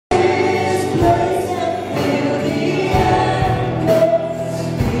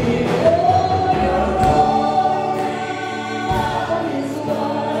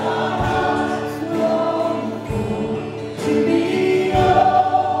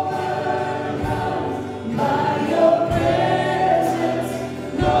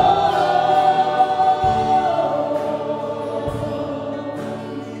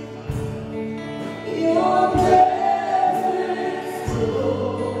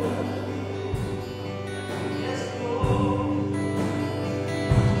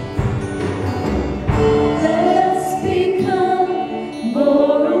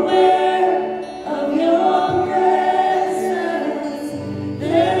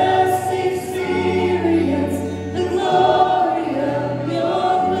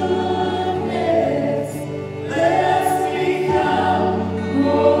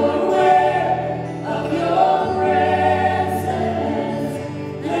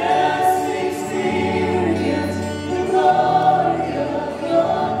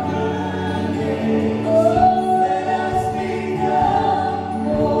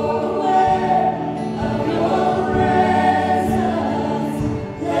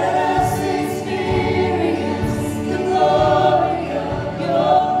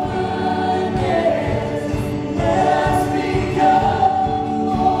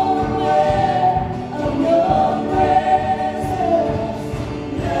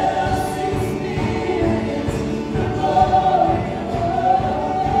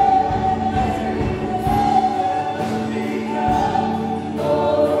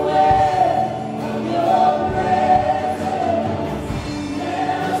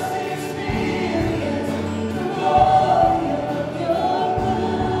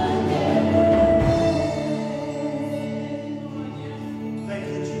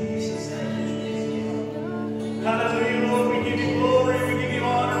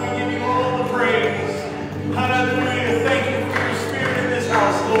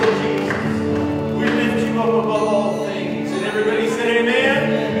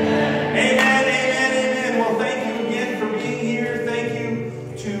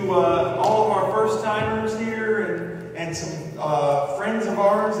to all of our first-timers here and some friends of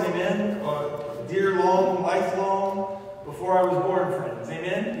ours, amen, dear, long, lifelong, before I was born friends,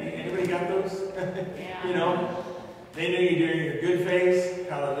 amen? Anybody got those? Yeah. You know, they knew you during your good phase,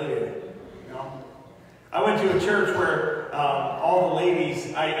 hallelujah. You know? I went to a church where all the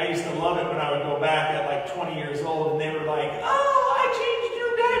ladies, I used to love it when I would go back at like 20 years old, and they were like, "Oh, I changed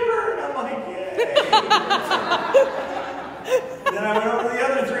your diaper," and I'm like, "Yeah." Then I went over to the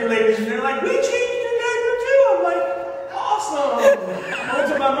other three ladies, and they're like, "We changed your diaper too." I'm like, "Awesome." I went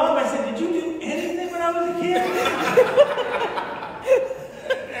to my mom, I said, "Did you do anything when I was a kid?"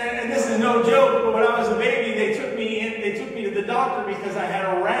 and this is no joke, but when I was a baby, they took me to the doctor because I had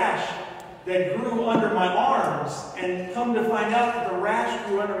a rash that grew under my arms. And come to find out that the rash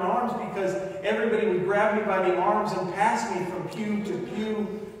grew under my arms because everybody would grab me by the arms and pass me from pew to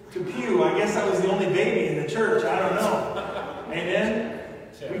pew to pew. I guess I was the only baby in the church. I don't know. Amen?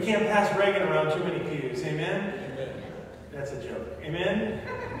 We can't pass Reagan around too many pews. Amen? That's a joke. Amen?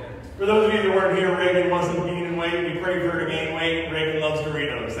 For those of you that weren't here, Reagan wasn't gaining weight. We prayed for her to gain weight. Reagan loves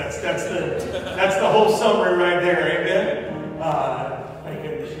Doritos. That's the whole summary right there. Amen? Thank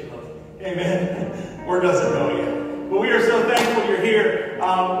goodness she loves it. Amen? Or doesn't know yet. But we are so thankful you're here.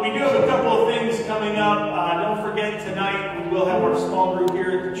 We do have a couple of things coming up. Don't forget, tonight we will have our small group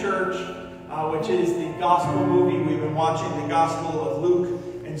here at the church, which is the gospel movie. We've been watching the Gospel of Luke,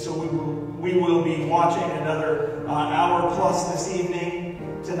 and so we will be watching another hour plus this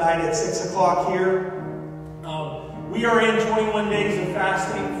evening, tonight at 6 o'clock here. We are in 21 days of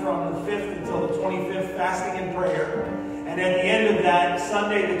fasting from the 5th until the 25th, fasting and prayer. And at the end of that,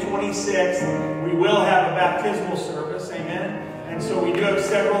 Sunday the 26th, we will have a baptismal service, amen? And so we do have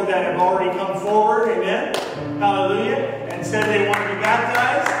several that have already come forward, amen? Hallelujah. And said they want to be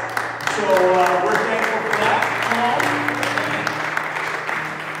baptized. So we're thankful for that. Come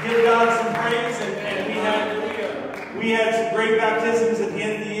on. Give God some praise. And we had some great baptisms at the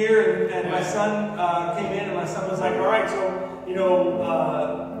end of the year. And my son came in, and my son was like, "All right, so, you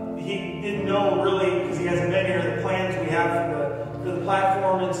know, he didn't know really, because he hasn't been here, the plans we have for the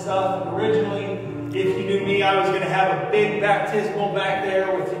platform and stuff. And originally, if he knew me, I was going to have a big baptismal back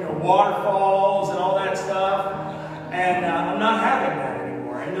there with, you know, waterfalls and all that stuff. And I'm not having that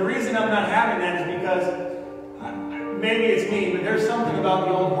anymore. And the reason I'm not having that is because, maybe it's me, but there's something about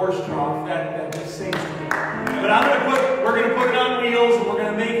the old horse trough that just sings to me. But we're going to put it on wheels, and we're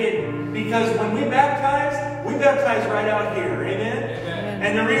going to make it, because when we baptize right out here. Amen?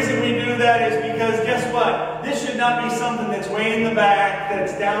 And the reason we do that is because, guess what? This should not be something that's way in the back,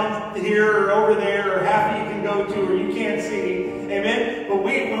 that's down here or over there, or half you can go to or you can't see. Amen? But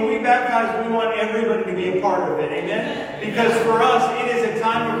when we baptize, we want everybody to be a part of it. Amen? Because for us, it is a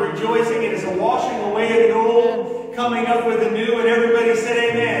time of rejoicing. It is a washing away of the old, coming up with the new, and everybody said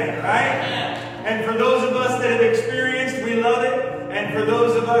amen, right? And for those of us that have experienced, we love it. And for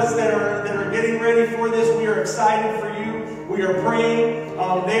those of us that are getting ready for this, we are excited for you. We are praying.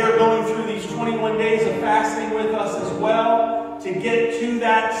 They are going through these 21 days of fasting with us as well to get to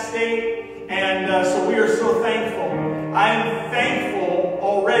that state. And so we are so thankful. I am thankful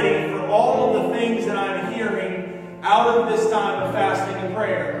already for all of the things that I'm hearing out of this time of fasting and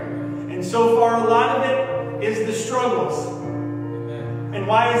prayer. And so far, a lot of it is the struggles. And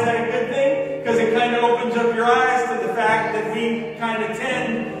why is that a good thing? Because it kind of opens up your eyes to the fact that we kind of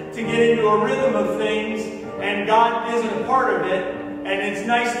tend to get into a rhythm of things, and God isn't a part of it. And it's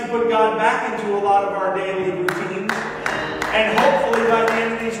nice to put God back into a lot of our daily routines. And hopefully by the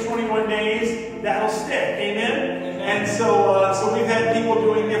end of these 21 days, that'll stick. Amen? And so we've had people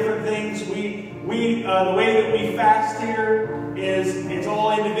doing different things. The way that we fast here is it's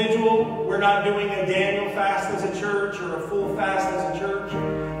all individual. We're not doing a Daniel fast as a church or a full fast as a church.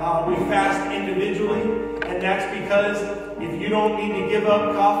 We fast individually, and that's because if you don't need to give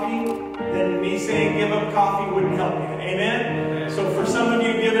up coffee, then me saying give up coffee wouldn't help you. Amen? So for some of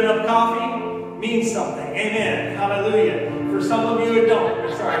you, giving up coffee means something. Amen. Hallelujah. For some of you, it don't.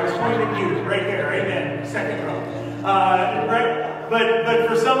 Sorry, I was pointing at you right there. Amen. Second row. Right? But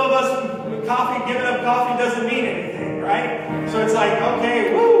for some of us, giving up coffee doesn't mean anything, right? So it's like,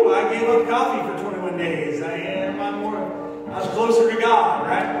 okay, woo, I gave up coffee for 21 days. I'm closer to God,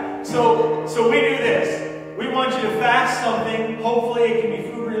 right? So we do this. We want you to fast something. Hopefully it can be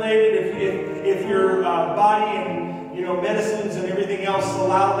food related if your body and, you know, medicines and everything else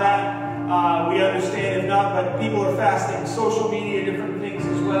allow that. We understand if not, but people are fasting social media, different things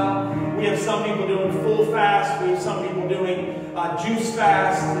as well. We have some people doing full fast. We have some people doing juice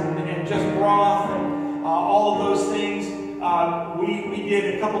fast and just broth and all of those things. We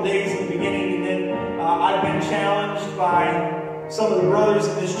did a couple days in the beginning, and then I've been challenged by some of the brothers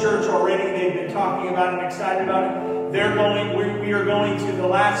in this church already. They've been talking about it and excited about it. We are going to the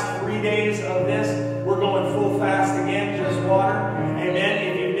last 3 days of this. We're going full fast again, just water. Amen.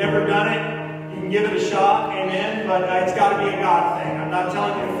 If you've never done it, you can give it a shot. Amen. But it's got to be a God thing. I'm not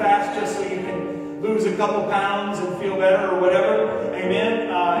telling you to fast just so you can lose a couple pounds and feel better or whatever. Amen.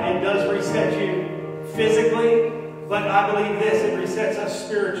 It does reset you physically, but I believe this, it resets us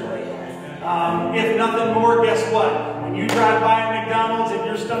spiritually. If nothing more, guess what? When you drive by a McDonald's and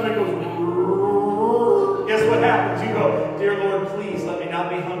your stomach goes, guess what happens? You go, dear Lord, please let me not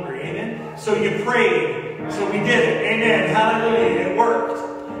be hungry. Amen. So you prayed. So we did it. Amen. Hallelujah. It worked.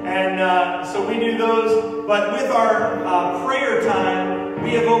 And so we do those. But with our prayer time,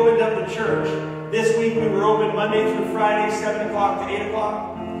 we have opened up the church. This week we were open Monday through Friday, 7 o'clock to 8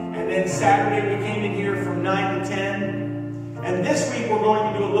 o'clock. And then Saturday we came in here from 9 to 10. And this week we're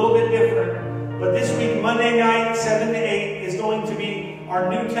going to do a little bit different. But this week, Monday night, 7 to 8, is going to be our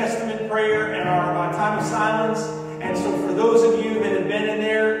New Testament prayer and our time of silence. And so for those of you that have been in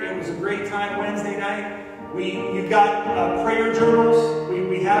there, it was a great time Wednesday night. You've got prayer journals.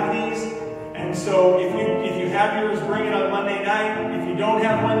 We have these. And so if you have yours, bring it on Monday night. If you don't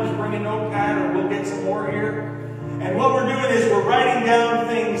have one, just bring a notepad or we'll get some more here. And what we're doing is we're writing down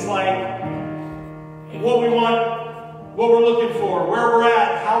things like what we want, what we're looking for, where we're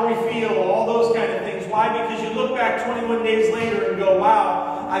at, how we feel, all those kind of things. Why? Because you look back 21 days later and go,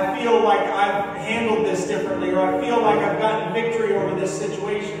 wow, I feel like I've handled this differently, or I feel like I've gotten victory over this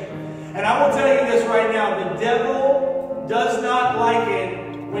situation. And I will tell you this right now, the devil does not like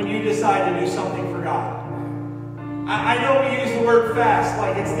it when you decide to do something for God. I know we use the word fast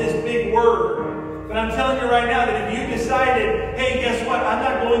like it's this big word. But I'm telling you right now that if you decided, hey, guess what? I'm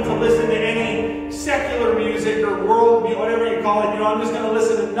not going to listen to any secular music or world music, whatever you call it. I'm just going to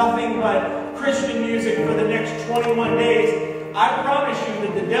listen to nothing but Christian music for the next 21 days. I promise you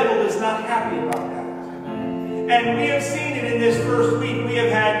that the devil is not happy about that. And we have seen it in this first week. We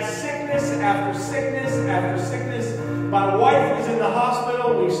have had sickness after sickness after sickness. My wife was in the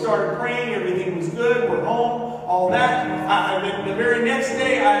hospital. We started praying. Everything was good. We're home. All that. The very next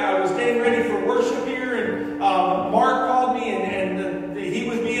day, I was getting ready for worship here, and Mark called me, and he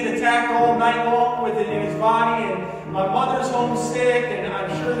was being attacked all night long with it in his body, and my mother's homesick, and I'm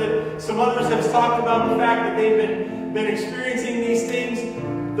sure that some others have talked about the fact that they've been experiencing these things.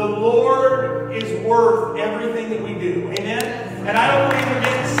 The Lord is worth everything that we do. Amen? And I don't believe we're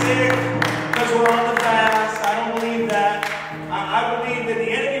getting sick because we're on the fast. I don't believe that. I believe that the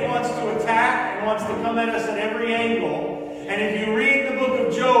enemy wants to attack and wants to come at us at every angle. And if you read the book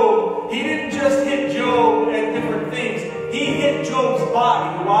of Job, he didn't just hit Job at different things. He hit Job's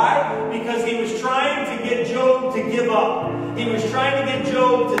body. Why? Because he was trying to get Job to give up. He was trying to get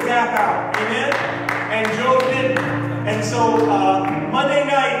Job to tap out. Amen? And Job didn't. And so Monday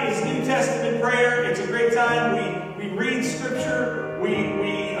night is New Testament prayer. It's a great time. We read Scripture. We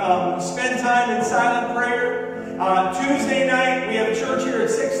spend time in silent prayer. Tuesday night, we have church here at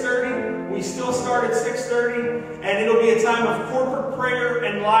 6:30. We still start at 6:30. And it'll be a time of corporate prayer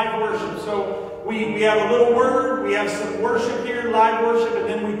and live worship. So we have a little word. We have some worship here, live worship, and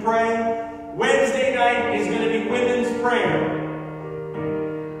then we pray. Wednesday night is going to be women's prayer.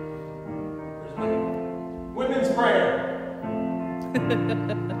 Women's prayer.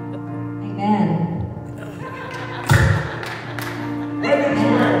 Amen. Women's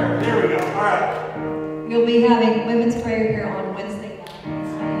prayer. There we go. All right. We'll be having women's prayer here on Wednesday night.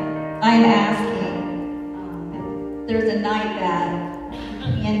 I am asking, if there's a night that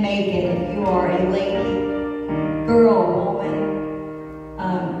you can make it, if you are a lady, girl,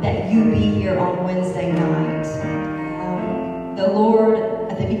 woman, that you be here on Wednesday night. The Lord,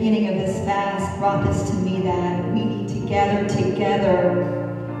 at the beginning of this fast, brought this to me that we need to gather together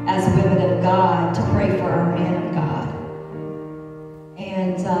as women of God to pray for our men of God.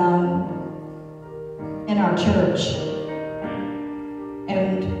 And in our church.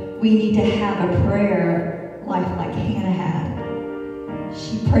 And we need to have a prayer life like Hannah had.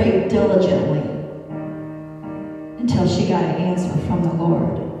 She prayed diligently until she got an answer from the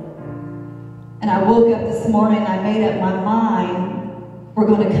Lord. And I woke up this morning and I made up my mind, we're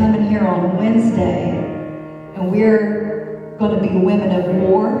going to come in here on Wednesday and we're going to be women of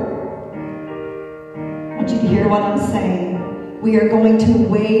war. I want you to hear what I'm saying. We are going to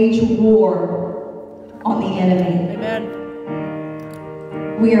wage war on the enemy. Amen.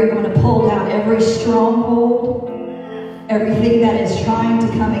 We are going to pull down every stronghold, everything that is trying to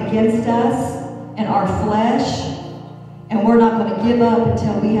come against us in our flesh, and we're not going to give up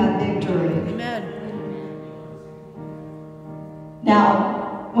until we have victory. Amen.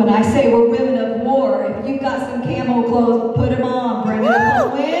 Now, When I say we're women of war, if you've got some camo clothes, put them on. Bring it up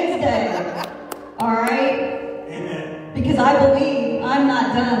on Wednesday. All right? Amen. Because I believe I'm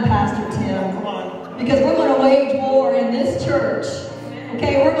not done, Pastor Tim. Come on. Because we're going to wage war in this church.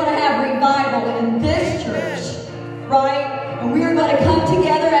 Okay? We're going to have revival in this church. Right? And we are going to come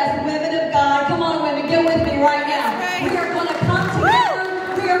together as women of God. Come on, women, get with me right now. We are going to come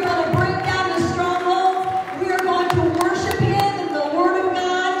together. We are going to break down the strongholds. We are going to worship Him in the Word of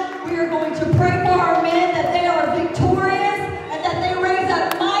God. We are going to pray for our men that they are victorious and that they raise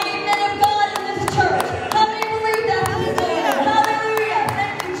up mighty men of God in this church. How many believe that? Hallelujah.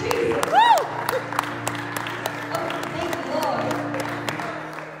 Thank you, Jesus. Oh, thank you, Lord.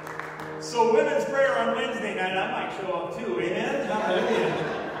 So women's prayer on Wednesday night, I might show up too. Amen? Hallelujah.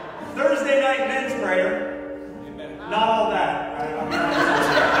 Thursday night men's prayer. Amen. Not all that.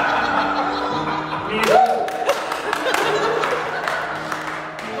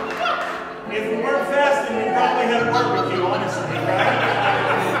 If we weren't fasting, we'd probably have barbecue, honestly, right?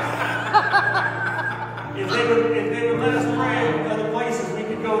 If they would let us pray in other places, we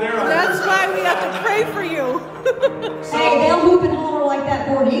could go there. That's why we have to pray for you. Hey, they'll hoop and holler like that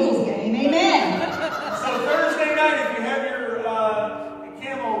Ford Eagles game. Amen. So Thursday night, if you have your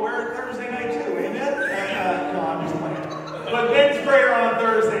camo, wear it Thursday night too. Amen? No, I'm just playing. But men's prayer on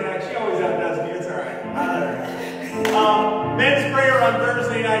Thursday night. She always outdoes me. It's all right. Men's prayer on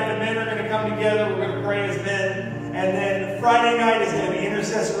Thursday night. The men are going to come together. We're going to pray as men. And then Friday night is going to be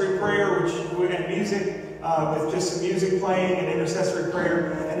intercessory prayer, which and music, with just some music playing and intercessory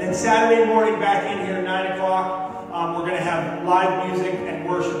prayer. And then Saturday morning back in here at 9 o'clock. We're going to have live music and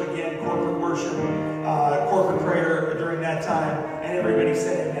worship again, corporate worship, corporate prayer during that time. And everybody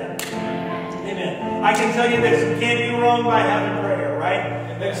said amen. Amen. I can tell you this, you can't be wrong by having prayer, right?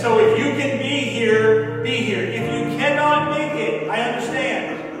 And so if you can be here, be here. If you cannot make it, I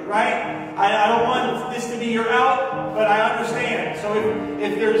understand, right? I don't want this to be your out, but I understand. So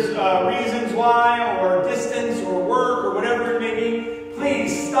if there's reasons why, or distance, or work, or whatever it may be,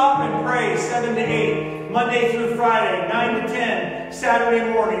 please stop and pray 7 to 8. Monday through Friday, 9 to 10, Saturday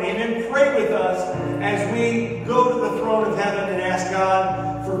morning. Amen. Pray with us as we go to the throne of heaven and ask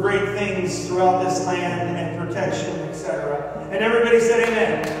God for great things throughout this land and protection, etc. And everybody said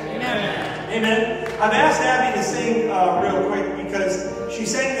amen. Amen. Amen. I've asked Abby to sing real quick because she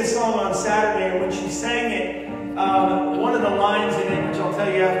sang this song on Saturday, and when she sang it, one of the lines in it, which I'll tell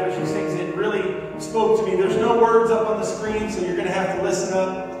you after she sings it, really spoke to me. There's no words up on the screen, so you're going to have to listen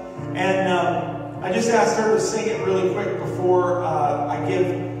up. And I just asked her to sing it really quick before I give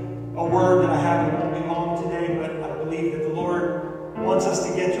a word that I have. It won't be long today, but I believe that the Lord wants us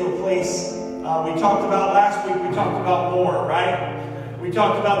to get to a place. We talked about last week, we talked about more, right? We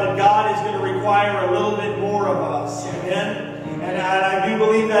talked about that God is going to require a little bit more of us. Amen? And I do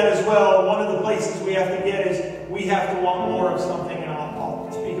believe that as well. One of the places we have to get is we have to want more of something, and I'll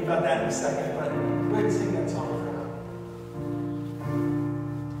speak about that in a second. But go ahead and sing that song for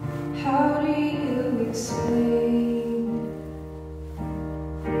now. How do you explain?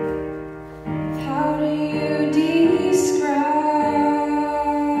 How do you describe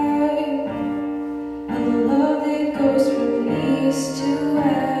a love that goes from east to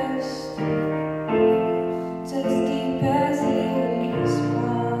west? It's as deep as the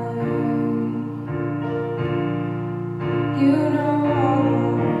spine. You know all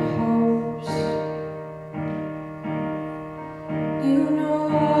our hopes. You know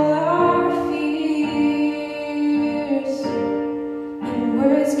all our fears, and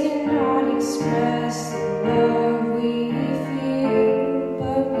words cannot express the love we feel,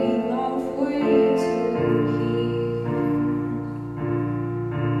 but we long for you to hear.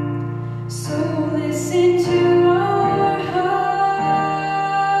 So listen to our hearts,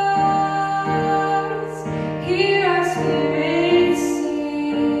 hear our spirits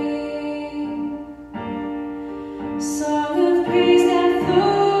sing, song of praise that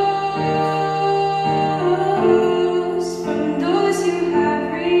flows from those you have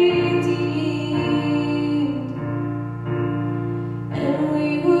redeemed, and we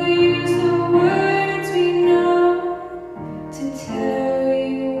will use the words we know to tell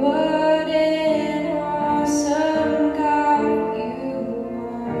you what an awesome God you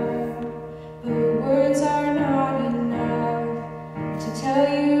are. But words are not enough to tell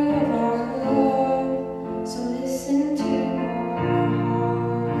you of our love, so listen to our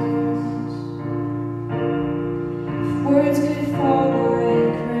hearts. If words could fall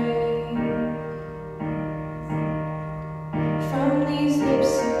like rain from these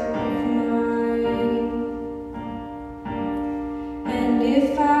lips of mine, and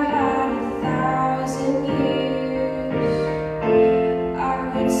if I had 1,000 years, I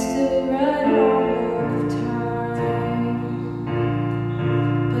would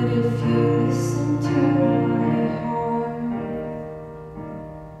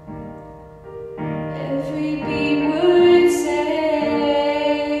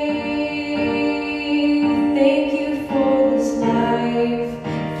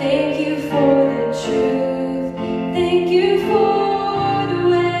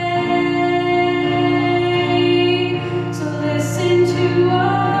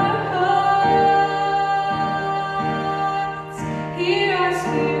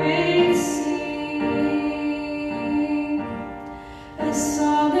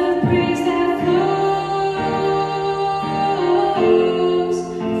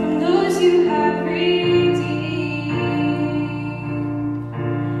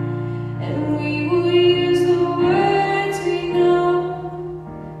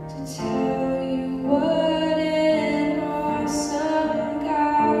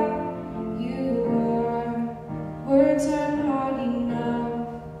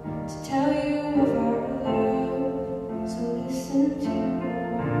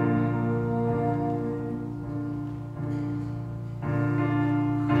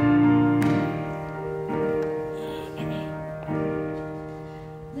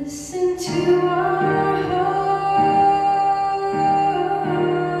Listen to our hearts,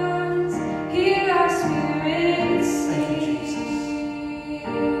 hear our spirits sing,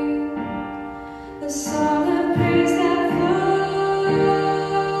 the song of praise that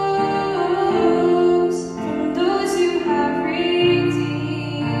flows from those you have redeemed.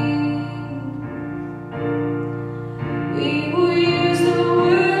 We will use the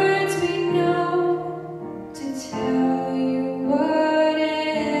words we know to tell you what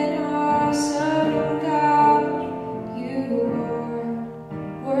an awesome God you are.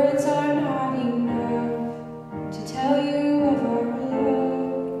 Words are not enough to tell you of our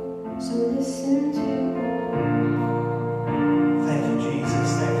love, so listen to our heart. Thank you, Jesus.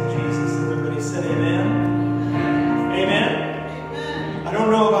 Thank you, Jesus. Everybody said amen. Amen. I don't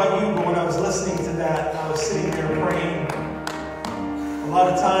know about you, but when I was listening to that, I was sitting there praying. A lot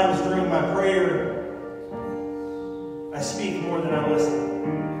of times during my prayer, I speak more than I listen.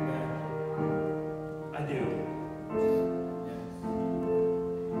 I do.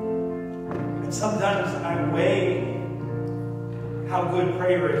 And sometimes I weigh how good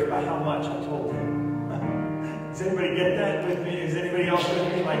prayer is by how much I told him. Does anybody get that with me? Is anybody else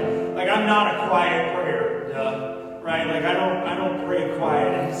with me? Like I'm not a quiet prayer, right? Like I don't pray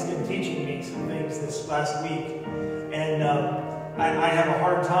quiet. And he's been teaching me some things this last week, and I have a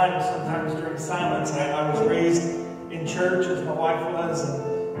hard time sometimes during silence. I was raised in church as my wife was, and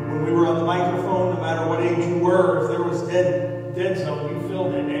when we were on the microphone, no matter what age you were, if there was dead zone, you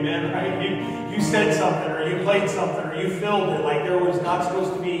filled it, amen, right? You said something, or you played something, or you filled it, like there was not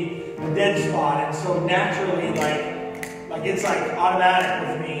supposed to be a dead spot, and so naturally, like it's like automatic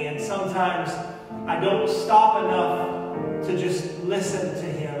with me, and sometimes I don't stop enough to just listen to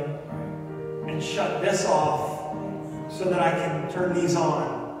him and shut this off so that I can turn these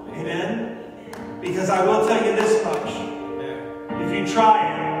on, amen? Because I will tell you this much. If you try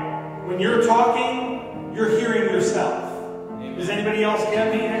it, when you're talking, you're hearing yourself. Does anybody else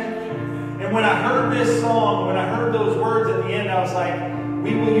get me? And when I heard this song, when I heard those words at the end, I was like,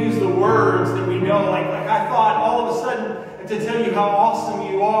 we will use the words that we know. Like I thought all of a sudden to tell you how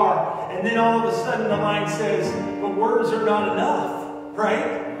awesome you are. And then all of a sudden the line says, but words are not enough,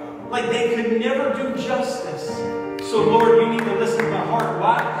 right? Like they could never do justice. So Lord, you need to listen to my heart.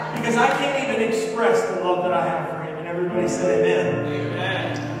 Why? Because I can't even express the love that I have for him. And everybody said amen.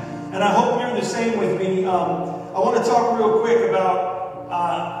 Amen. And I hope you're the same with me. I want to talk real quick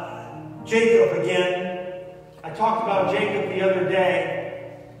about Jacob again. I talked about Jacob the other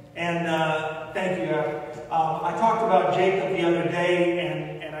day. And thank you. I talked about Jacob the other day.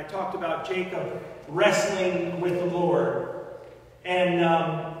 And I talked about Jacob wrestling with the Lord. And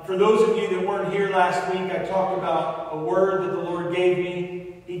for those of you that weren't here last week, I talked about a word that the Lord gave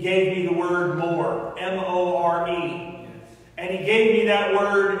me. He gave me the word more, M-O-R-E. And he gave me that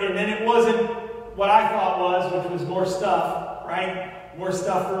word, and then it wasn't what I thought was, which was more stuff, right? More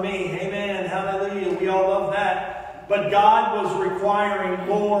stuff for me. Amen. Hallelujah. We all love that. But God was requiring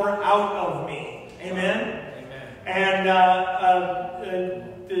more out of me. Amen. Amen. And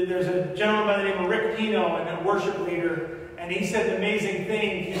there's a gentleman by the name of Rick Pino, and a worship leader. And he said an amazing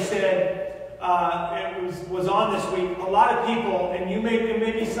thing. He said, it was on this week, a lot of people, and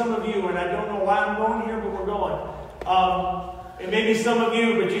maybe some of you, and I don't know why I'm going here, but we're going. And maybe some of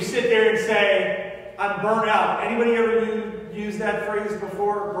you, but you sit there and say, I'm burnt out. Anybody ever use that phrase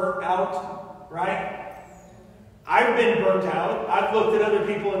before? Burnt out, right? I've been burnt out. I've looked at other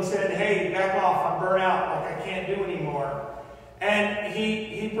people and said, hey, back off, I'm burnt out, like I can't do anymore. And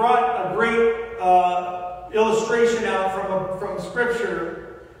he brought a great illustration out from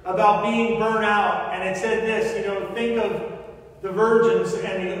Scripture about being burnt out. And it said this, think of the virgins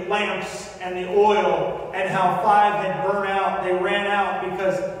and the lamps and the oil and how 5 had burned out. They ran out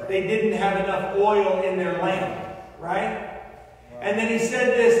because they didn't have enough oil in their lamp, right? And then he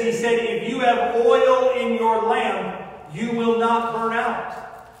said this, he said, if you have oil in your lamp, you will not burn out.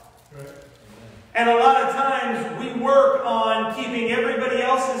 Right. And a lot of times we work on keeping everybody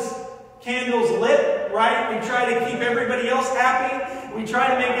else's candles lit, right? We try to keep everybody else happy. We try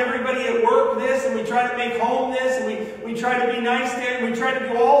to make everybody at work this, and we try to make home this, and we try to be nice there, and we try to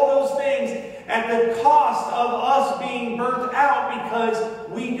do all those things at the cost of us being burnt out because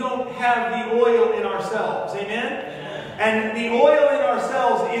we don't have the oil in ourselves. Amen? And the oil in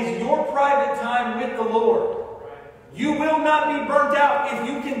ourselves is your private time with the Lord. You will not be burnt out if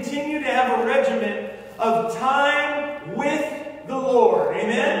you continue to have a regimen of time with the Lord.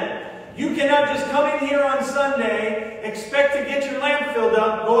 Amen? You cannot just come in here on Sunday, expect to get your lamp filled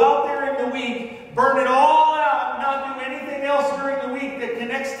up, go out there in the week, burn it all out, not do anything else during the week that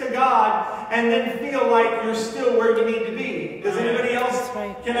connects to God, and then feel like you're still where you need to be. Does anybody else,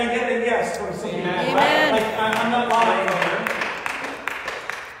 Can I get a yes from some of you? Amen. Right? Like, I'm not lying here.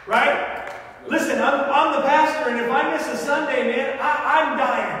 Right? Listen, I'm the pastor, and if I miss a Sunday, man, I'm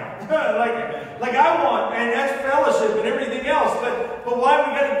dying. like I want, and that's fellowship and everything else. But why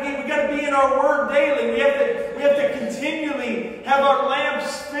we got to be in our Word daily. We have to continually have our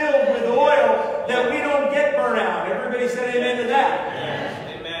lamps filled with oil that we don't get burnt out. Everybody said amen to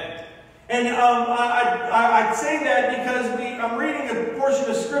that. Amen. And I say that because I'm reading a portion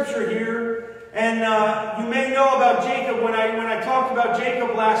of Scripture here, and you may know about Jacob when I talked about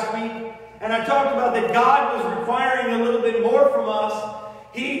Jacob last week. And I talked about that God was requiring a little bit more from us.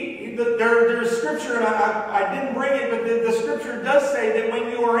 There's scripture, and I didn't bring it, but the scripture does say that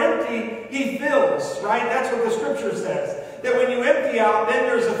when you are empty, He fills, right? That's what the scripture says. That when you empty out, then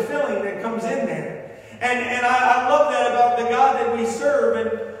there's a filling that comes in there. And I love that about the God that we serve.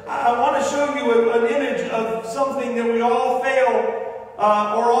 And I want to show you an image of something that we all fail,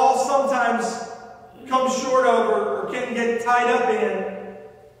 or all sometimes come short of, or can get tied up in.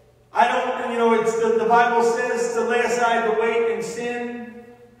 It's the Bible says to lay aside the weight and sin.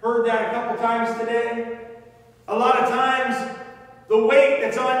 Heard that a couple times today. A lot of times, the weight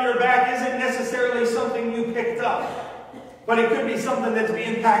that's on your back isn't necessarily something you picked up, but it could be something that's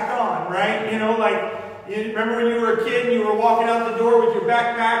being packed on, right? You remember when you were a kid and you were walking out the door with your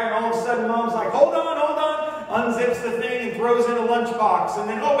backpack, and all of a sudden Mom's like, hold on, unzips the thing and throws in a lunchbox, and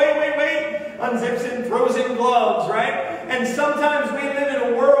then, oh, wait, unzips it and throws in gloves, right? And sometimes we live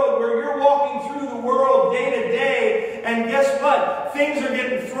in a world where you're walking through the world day to day, and guess what? Things are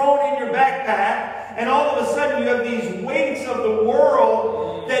getting thrown in your backpack, and all of a sudden you have these weights of the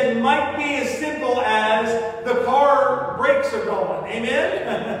world that might be as simple as the car brakes are going.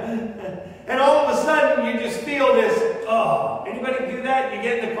 Amen? And all of a sudden you just feel this, anybody do that? You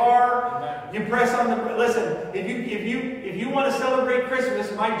get in the car, you press on the, listen, if you want to celebrate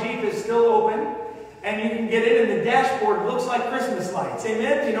Christmas, my Jeep is still open, and you can get in, and the dashboard looks like Christmas lights.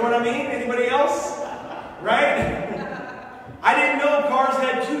 Amen? You know what I mean? Anybody else? Right? I didn't know cars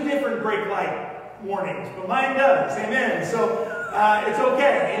had 2 different brake light warnings, but mine does. Amen? So it's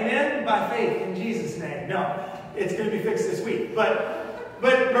okay. Amen? By faith in Jesus' name. No, it's going to be fixed this week. But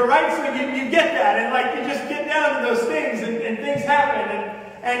right, so you get that, and like you just get down to those things, and things happen,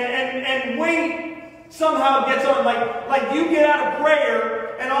 and weight somehow gets on, like you get out of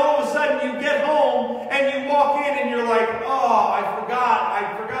prayer, and all of a sudden you get home, and you walk in, and you're like, I forgot,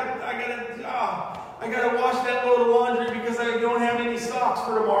 I gotta wash that load of laundry because I don't have any socks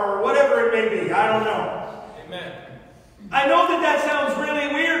for tomorrow, or whatever it may be. I don't know. Amen. I know that sounds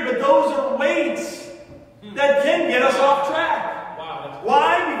really weird, but those are weights that can get us off track.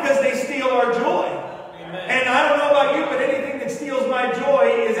 Why? Because they steal our joy. Amen. And I don't know about you, but anything that steals my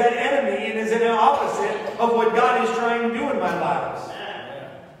joy is an enemy and is an opposite of what God is trying to do in my lives.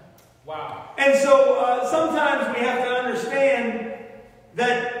 Wow. And so sometimes we have to understand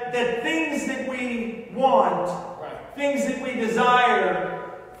that things that we want, things that we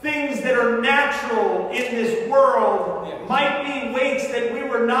desire, things that are natural in this world might be weights that we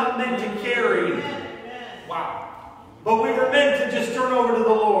were not meant to carry. Wow. But we were meant to just turn over to the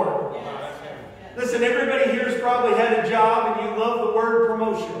Lord. Listen, everybody here's probably had a job and you love the word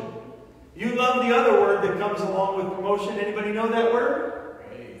promotion. You love the other word that comes along with promotion. Anybody know that word?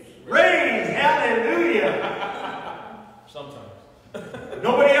 Raise. Hallelujah. Sometimes.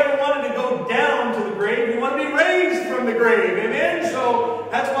 Nobody ever wanted to go down to the grave. You want to be raised from the grave. Amen? So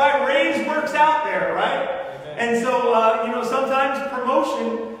that's why raise works out there, right? Amen. And so, sometimes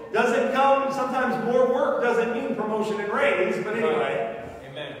promotion doesn't come, sometimes more work doesn't mean promotion and raise, but anyway.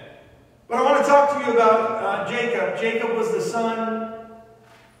 Amen. But I want to talk to you about Jacob. Jacob was the son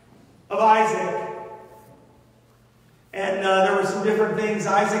of Isaac. And there were some different things,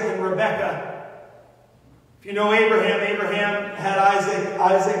 Isaac and Rebekah. If you know Abraham, Abraham had Isaac.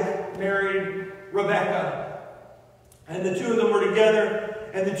 Isaac married Rebekah. And the 2 of them were together.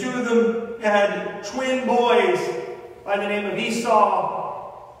 And the 2 of them had twin boys by the name of Esau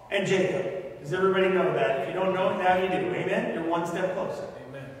and Jacob. Does everybody know that? If you don't know it, now you do. Amen? You're one step closer.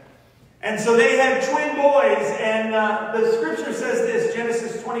 Amen. And so they had twin boys, and the scripture says this,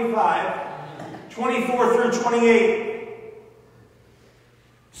 Genesis 25, 24 through 28.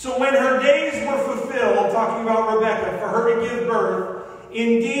 So when her days were fulfilled, talking about Rebekah, for her to give birth,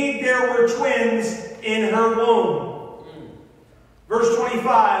 indeed there were twins in her womb. Verse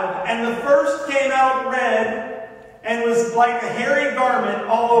 25, and the first came out red, and was like a hairy garment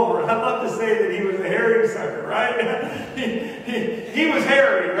all over. I'd love to say that he was a hairy sucker, right? he was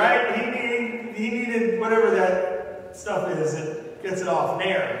hairy, right? He needed whatever that stuff is that gets it off.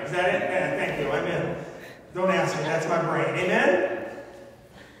 Nair. Is that it? Yeah, thank you. I'm in. Don't ask me. That's my brain. Amen?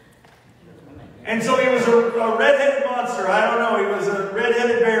 And so he was a red-headed monster. I don't know. He was a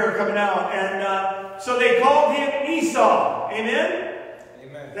red-headed bear coming out. And so they called him Esau. Amen?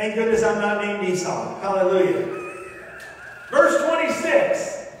 Amen. Thank goodness I'm not named Esau. Hallelujah. Verse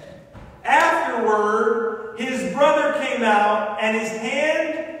 26. Afterward, his brother came out, and his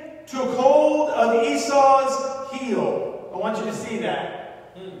hand took hold of Esau's heel. I want you to see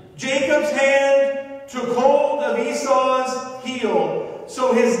that. Jacob's hand took hold of Esau's heel.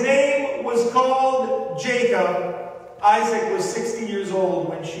 So his name was called Jacob. Isaac was 60 years old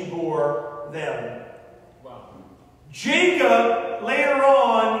when she bore them. Wow. Jacob, later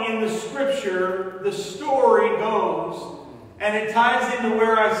on in the scripture, the story goes, and it ties into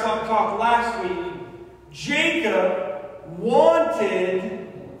where I talked last week. Jacob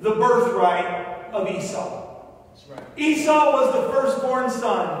wanted the birthright of Esau. That's right. Esau was the firstborn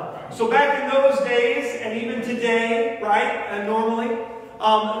son. So back in those days, and even today, right, and normally,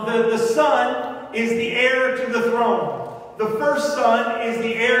 the son is the heir to the throne. The first son is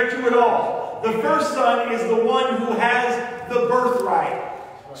the heir to it all. The first son is the one who has the birthright.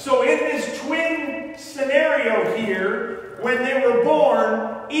 So in this twin scenario here, when they were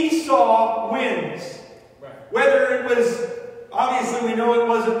born, Esau wins. Whether it was, obviously we know it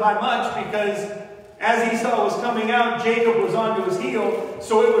wasn't by much, because as Esau was coming out, Jacob was onto his heel,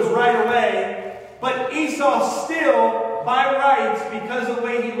 so it was right away. But Esau still, by rights, because of the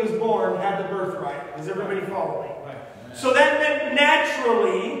way he was born, had the birthright. Does everybody follow me? So that meant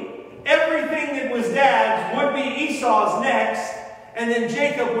naturally, everything that was Dad's would be Esau's next, and then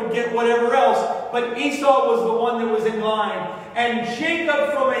Jacob would get whatever else. But Esau was the one that was in line. And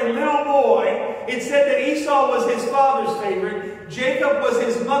Jacob, from a little boy, it said that Esau was his father's favorite. Jacob was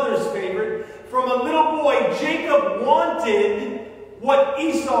his mother's favorite. From a little boy, Jacob wanted what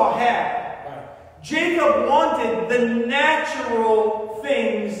Esau had. Jacob wanted the natural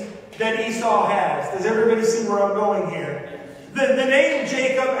things that Esau has. Does everybody see where I'm going here? The name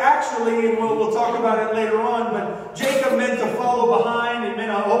Jacob actually, and we'll talk about it later on, but Jacob meant to follow behind. It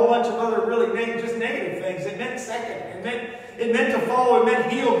meant a whole bunch of other really just negative things. It meant second. It meant to follow. It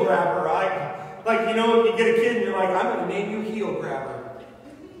meant heel grabber. Like, you know, you get a kid and you're like, I'm going to name you heel grabber.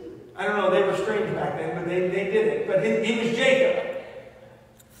 I don't know, they were strange back then, but they did it. But he was Jacob.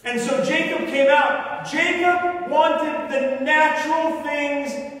 And so Jacob came out. Jacob wanted the natural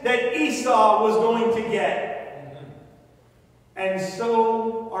things that Esau was going to get. And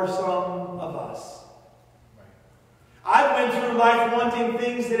so are some of us. I went through life wanting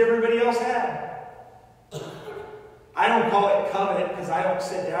things that everybody else had. I don't call it covet, because I don't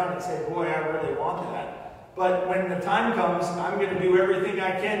sit down and say, boy, I really want that. But when the time comes, I'm going to do everything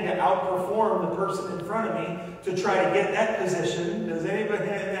I can to outperform the person in front of me to try to get that position. Does anybody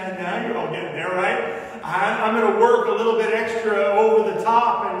have that? Now you're all getting there, right? I'm going to work a little bit extra over the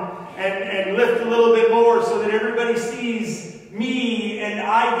top and lift a little bit more so that everybody sees me and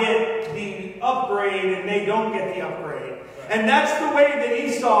I get the upgrade and they don't get the upgrade. And that's the way that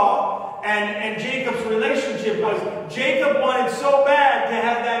Esau and Jacob's relationship was. Jacob wanted so bad to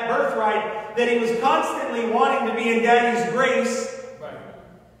have that birthright that he was constantly wanting to be in Daddy's grace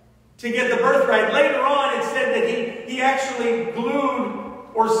to get the birthright. Later on, it said that he actually glued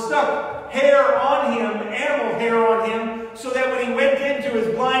or stuck hair on him, animal hair on him, so that when he went into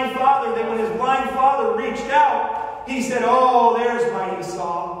his blind father, that when his blind father reached out, he said, oh, there's my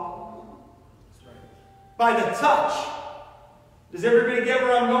Esau. By the touch. Does everybody get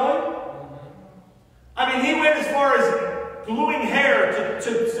where I'm going? I mean, he went as far as gluing hair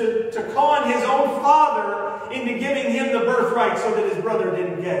to con his own father into giving him the birthright so that his brother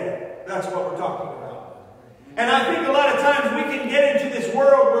didn't get it. That's what we're talking about. And I think a lot of times we can get into this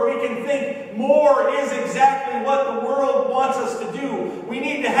world where we can think more is exactly what the world wants us to do. We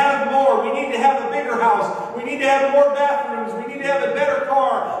need to have more. We need to have a bigger house. We need to have more bathrooms. We need to have a better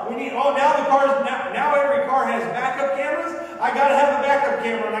car. We need, now every car has backup cameras. I got to have a backup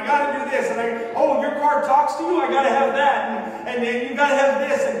camera, and I got to do this. And your car talks to you. I got to have that, and you got to have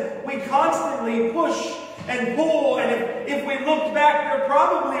this. And we constantly push and pull, and if we looked back, there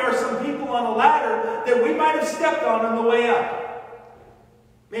probably are some people on a ladder that we might have stepped on the way up.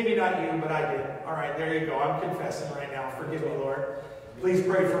 Maybe not you, but I did. All right, there you go. I'm confessing right now. Forgive me, Lord. Please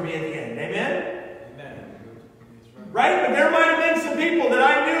pray for me at the end. Amen? Amen. Right? But there might have been some people that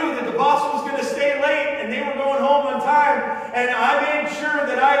I knew that the boss was going to stay late, and they were going home on time, and I made sure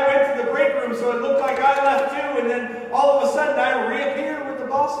that I went to the break room so it looked like I left too, and then all of a sudden I reappear when the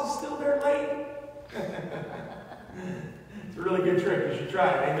boss is still there late. It's a really good trick. You should try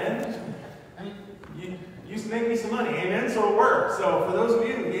it. Amen? You used to make me some money. Amen? So it worked. So for those of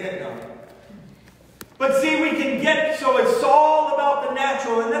you, yeah, no. But see, we can get, so it's all about the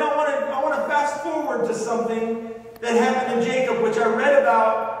natural. And then I want to fast forward forward to something that happened to Jacob, which I read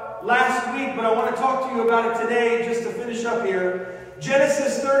about last week, but I want to talk to you about it today just to finish up here.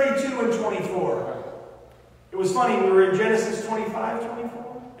 Genesis 32 and 24. It was funny, we were in Genesis 25,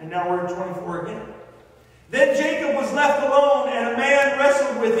 24, and now we're in 24 again. Then Jacob was left alone, and a man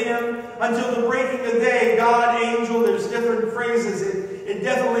wrestled with him until the breaking of day. God, angel, there's different phrases. It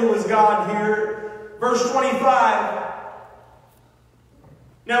definitely was God here. Verse 25.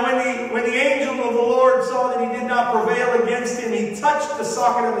 Now when the angel of the Lord saw that he did not prevail against him, he touched the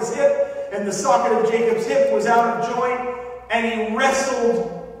socket of his hip, and the socket of Jacob's hip was out of joint, and he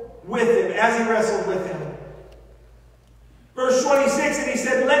wrestled with him, as he wrestled with him. Verse 26, and he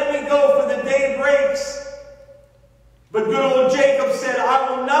said, "Let me go, for the day breaks." But good old Jacob said, "I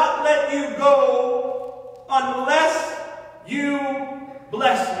will not let you go unless you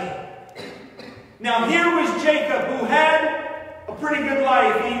bless me." Now here was Jacob, who had a pretty good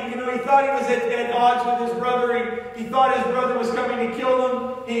life. He thought he was at odds with his brother. He thought his brother was coming to kill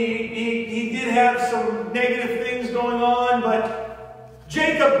him. He did have some negative things going on, but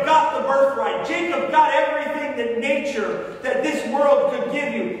Jacob got the birthright. Jacob got everything that nature, that this world could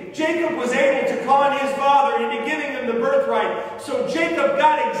give you. Jacob was able to con his father into giving him the birthright. So Jacob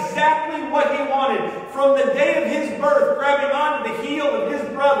got exactly what he wanted. From the day of his birth, grabbing onto the heel of his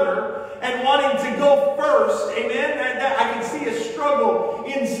brother and wanting to go first. Amen? I can see a struggle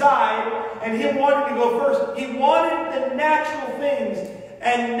inside and him wanting to go first. He wanted the natural things.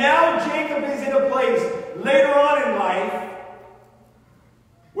 And now Jacob is in a place later on in life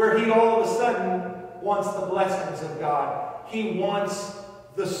where he all of a sudden wants the blessings of God. He wants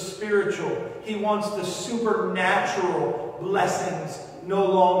the spiritual. He wants the supernatural blessings, no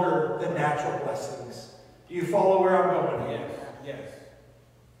longer the natural blessings. Do you follow where I'm going here? Yes.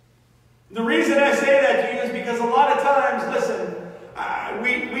 The reason I say that to you is because a lot of times, listen,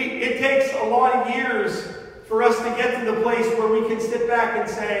 it takes a lot of years for us to get to the place where we can sit back and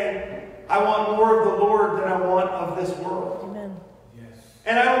say, I want more of the Lord than I want of this world. Amen.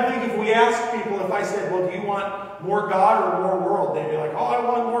 And I don't think if we ask people, if I said, well, do you want more God or more world? They'd be like, oh, I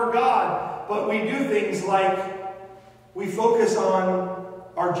want more God. But we do things like we focus on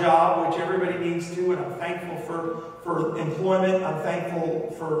our job, which everybody needs to, and I'm thankful for employment. I'm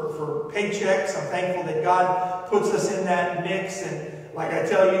thankful for paychecks. I'm thankful that God puts us in that mix. And like I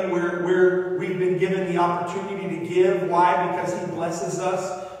tell you, we've been given the opportunity to give. Why? Because He blesses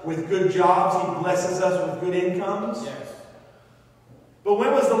us with good jobs. He blesses us with good incomes. Yes. But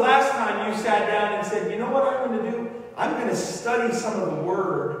when was the last time you sat down and said, you know what I'm going to do? I'm going to study some of the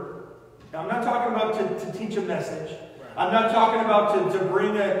Word. Now, I'm not talking about to teach a message. I'm not talking about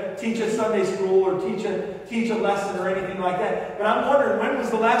to teach a Sunday school or teach a lesson or anything like that. But I'm wondering, when was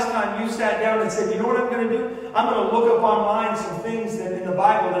the last time you sat down and said, you know what I'm going to do? I'm going to look up online some things that in the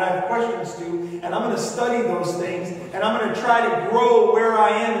Bible that I have questions to, and I'm going to study those things, and I'm going to try to grow where I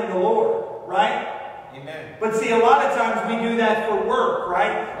am in the Lord. Right? Amen. But see, a lot of times we do that for work,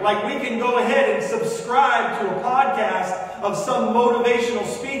 right? Like we can go ahead and subscribe to a podcast of some motivational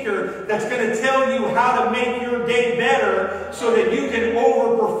speaker that's going to tell you how to make your day better so that you can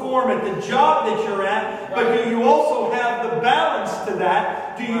overperform at the job that you're at. But do you also have the balance to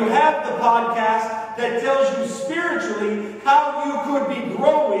that? Do you have the podcast that tells you spiritually how you could be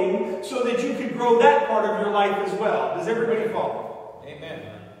growing so that you could grow that part of your life as well? Does everybody follow? Amen.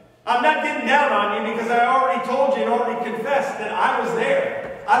 I'm not getting down on you because I already told you and already confessed that I was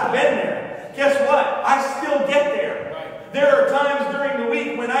there. I've been there. Guess what? I still get there. Right. There are times during the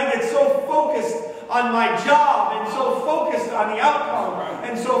week when I get so focused on my job and so focused on the outcome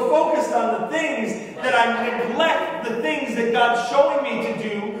and so focused on the things that I neglect the things that God's showing me to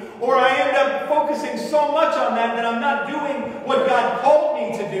do, or I end up focusing so much on that I'm not doing what God called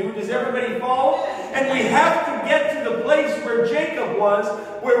me to do. Does everybody follow? And we have to get to the place where Jacob was,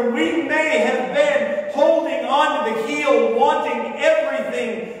 where we may have been holding on to the heel, wanting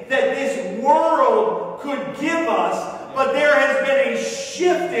everything that this world could give us, but there has been a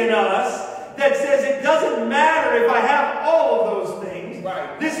shift in us that says it doesn't matter if I have all of those things.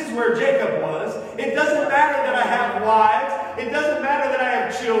 Right. This is where Jacob was. It doesn't matter that I have wives. It doesn't matter that I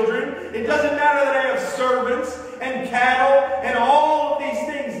have children. It doesn't matter that I have servants and cattle and all of these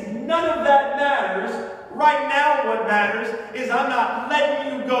things. None of that matters. Right now what matters is I'm not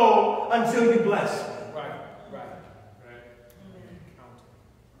letting you go until you bless me.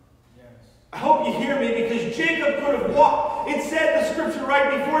 I hope you hear me, because Jacob could have walked. It said, the scripture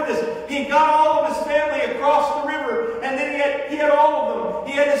right before this, he got all of his family across the river, and then he had all of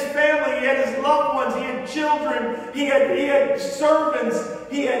them. He had his family, he had his loved ones, he had children, he had servants,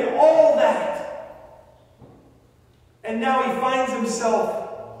 he had all that. And now he finds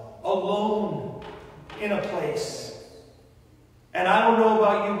himself alone in a place. And I don't know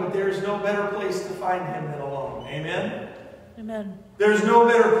about you, but there's no better place to find Him than alone. Amen? Amen. There's no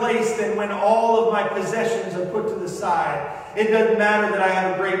better place than when all of my possessions are put to the side. It doesn't matter that I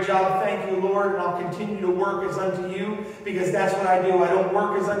have a great job. Thank you, Lord, and I'll continue to work as unto you, because that's what I do. I don't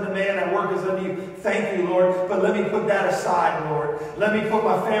work as unto man, I work as unto you. Thank you, Lord. But let me put that aside, Lord. Let me put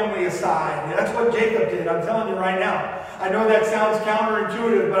my family aside. That's what Jacob did. I'm telling you right now. I know that sounds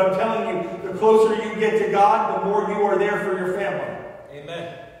counterintuitive, but I'm telling you, the closer you get to God, the more you are there for your family.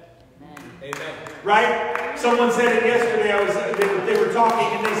 Amen. Amen. Right? Someone said it yesterday. They were talking,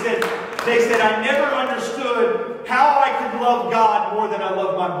 and they said, I never understood how I could love God more than I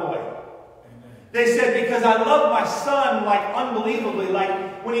love my boy. They said, because I love my son like unbelievably,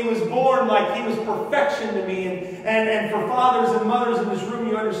 like when he was born, like he was perfection to me. And for fathers and mothers in this room,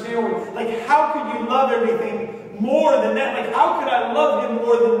 you understand, like how could you love everything more than that? Like how could I love him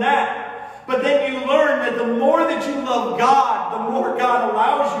more than that? But then you learn that the more that you love God, the more God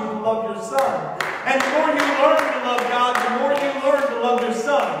allows you to love your son. And the more you learn to love God, the more you learn to love your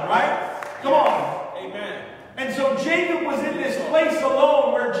son, right? Come on. Amen. And so Jacob was in this place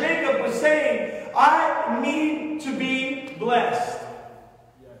alone where Jacob was saying, I need to be blessed.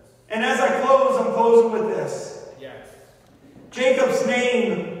 Yes. And as I close, I'm closing with this. Yes. Jacob's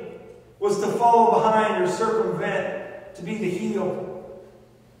name was to follow behind or circumvent, to be the heel.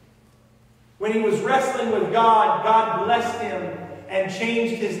 When he was wrestling with God, God blessed him and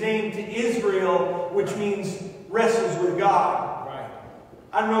changed his name to Israel, which means wrestles with God. Right.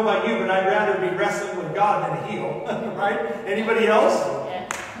 I don't know about you, but I'd rather be wrestling with God than a heel. Right? Anybody else? Yes.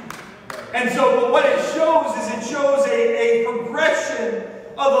 And so what it shows is it shows a progression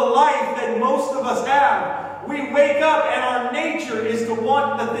of a life that most of us have. We wake up and our nature is to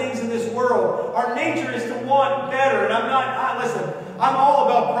want the things in this world. Our nature is to want better. And listen, I'm all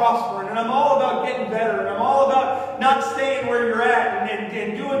about prospering, and I'm all about getting better, and I'm all about not staying where you're at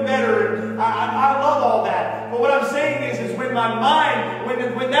and doing better. And I love all that. But what I'm saying is when my mind,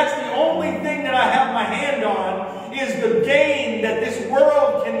 when that's the only thing that I have my hand on, is the gain that this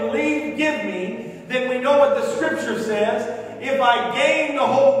world can give me, then we know what the Scripture says. If I gain the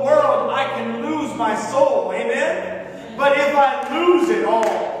whole world, I can lose my soul. Amen? But if I lose it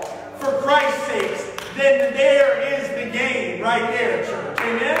all for Christ's sake, then there is the gain right there, church.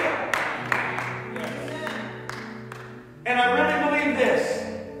 Amen? And I really believe this.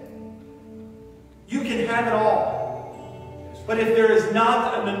 You can have it all. But if there is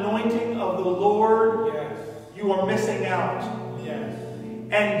not an anointing of the Lord, Yes. you are missing out. Yes.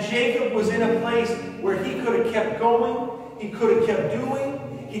 And Jacob was in a place where he could have kept going. He could have kept doing.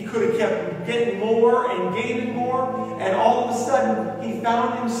 He could have kept getting more and gaining more. And all of a sudden, he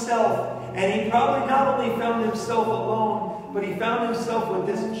found himself. And he probably not only found himself alone, but he found himself with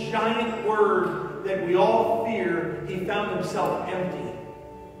this giant word that we all fear. He found himself empty.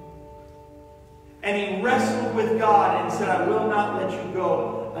 And he wrestled with God and said, I will not let you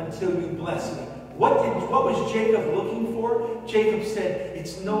go until you bless me. What was Jacob looking for? Jacob said,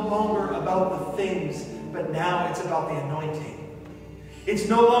 it's no longer about the things, but now it's about the anointing. It's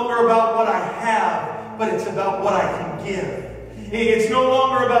no longer about what I have, but it's about what I can give. It's no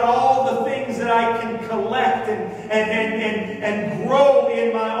longer about all the things that I can collect and grow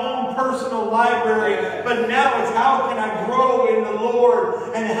in my own personal library, but now it's how can I grow in the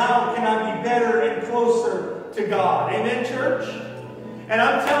Lord and how can I be better and closer to God. Amen, church? And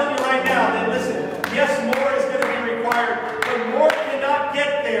I'm telling you right now that, listen, yes, more is going to be required, but more cannot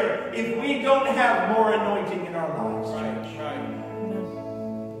get there if we don't have more anointing in our lives. Right.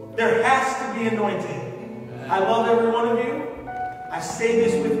 There has to be anointing. I love every one of you. I say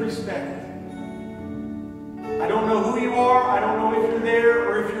this with respect. I don't know who you are. I don't know if you're there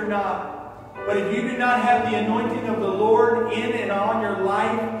or if you're not. But if you do not have the anointing of the Lord in and on your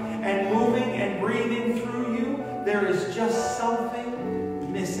life and moving and breathing through you, there is just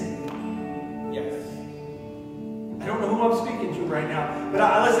something missing. Yes. I don't know who I'm speaking to right now, but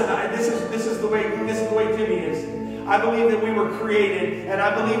this is the way Timmy is. I believe that we were created, and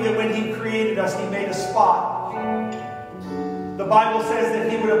I believe that when He created us, He made a spot. The Bible says that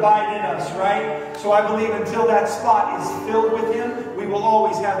He would abide in us, right? So I believe until that spot is filled with Him, we will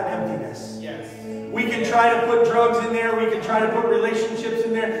always have an emptiness. Yes. We can try to put drugs in there. We can try to put relationships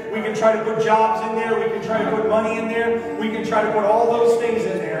in there. We can try to put jobs in there. We can try to put money in there. We can try to put all those things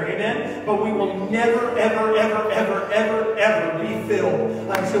in there. Amen? But we will never, ever, ever, ever, ever, ever be filled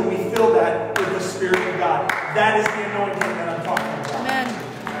until we fill that with the Spirit of God. That is the anointing that I'm talking about. Amen.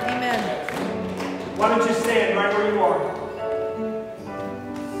 Amen. Why don't you stand right where you are?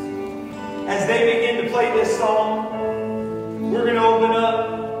 As they begin to play this song, we're going to open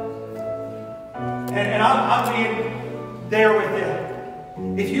up. And I'm being there with you.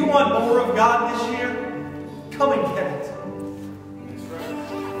 If you want more of God this year, come and get it.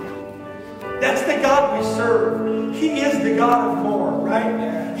 That's the God we serve. He is the God of more,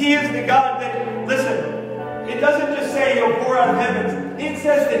 right? He is the God that, listen, it doesn't just say He'll pour out of heaven. It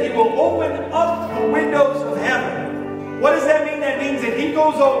says that He will open up the windows of heaven. What does that mean? That means that He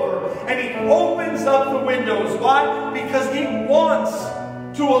goes over and He opens up the windows. Why? Because He wants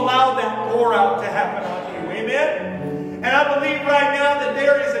to allow that pour out to happen on you. Amen? And I believe right now that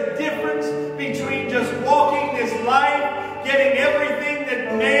there is a difference between just walking this life, getting everything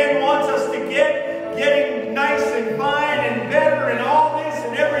that man wants us to get, getting nice and fine and better and all this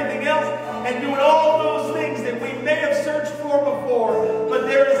and everything else, and doing all those things that we may have searched for before. But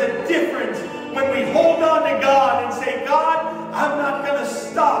there is a difference when we hold on to God and say, God, I'm not going to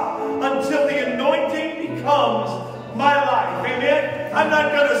stop until the anointing becomes my life. Amen? I'm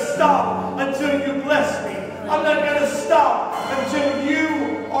not going to stop until you bless me. I'm not going to stop until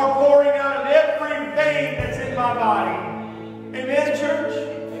you are pouring out of every vein that's in my body. Amen, church?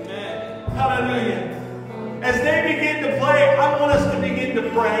 Amen. Hallelujah. As they begin to play, I want us to begin to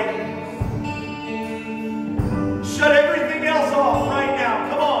pray. Shut everything else off right now.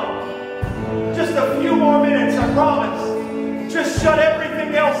 Come on. Just a few more minutes, I promise.